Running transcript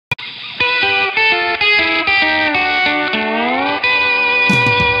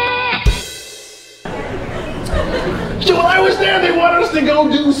us to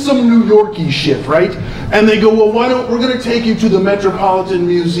go do some New Yorkie shit, right? And they go, well, we're going to take you to the Metropolitan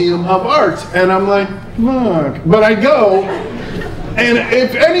Museum of Art. And I'm like, fuck. But I go, and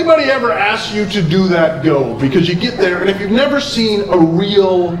if anybody ever asks you to do that, go. Because you get there, and if you've never seen a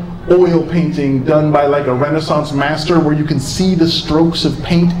real oil painting done by like a Renaissance master where you can see the strokes of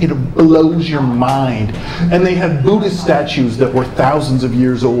paint, it blows your mind. And they had Buddhist statues that were thousands of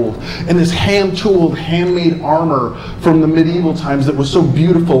years old, and this hand-tooled, handmade armor from the medieval times that was so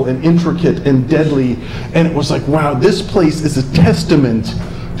beautiful and intricate and deadly. And it was like, wow, this place is a testament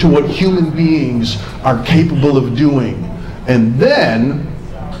to what human beings are capable of doing. And then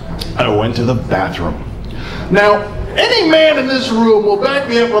I went to the bathroom. Now, any man in this room will back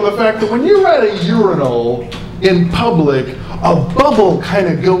me up on the fact that when you're at a urinal in public, a bubble kind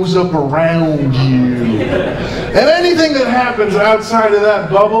of goes up around you. And anything that happens outside of that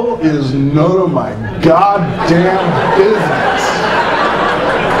bubble is none of my goddamn business.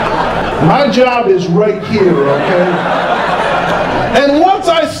 My job is right here, okay? And once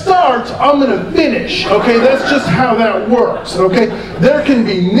I start, I'm gonna finish, okay? That's just how that works, okay? There can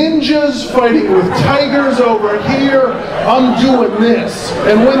be ninjas fighting with tigers over here. I'm doing this.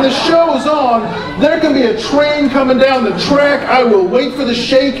 And when the show's on, there can be a train coming down the track. I will wait for the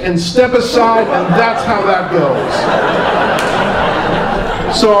shake and step aside, and that's how that goes.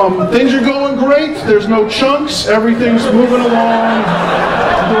 So things are going great. There's no chunks. Everything's moving along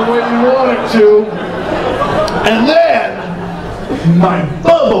the way you want it to. And then my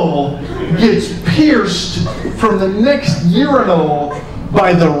bubble gets pierced from the next urinal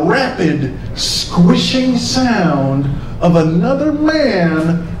by the rapid squishing sound of another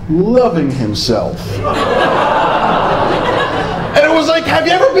man loving himself. And it was like, have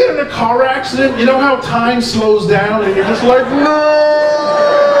you ever been in a car accident? You know how time slows down and you're just like, no!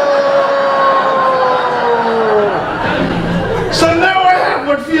 So now I have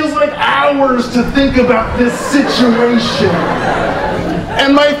what feels like hours to think about this situation.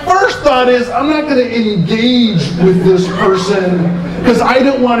 And my first thought is, I'm not going to engage with this person because I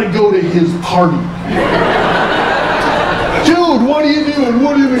don't want to go to his party. Dude, what are you doing?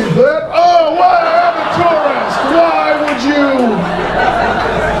 What do you mean? That? Oh, why? I'm a tourist. Why would you?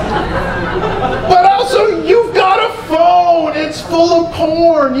 But also, you've got a phone. It's full of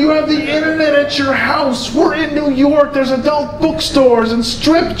porn. You have the internet at your house. We're in New York. There's adult bookstores and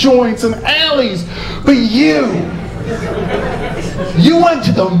strip joints and alleys. But you went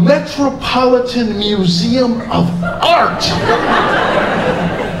to the Metropolitan Museum of Art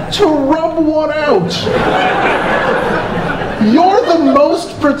to rub one out. You're the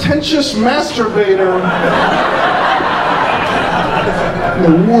most pretentious masturbator in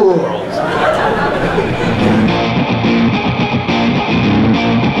the world.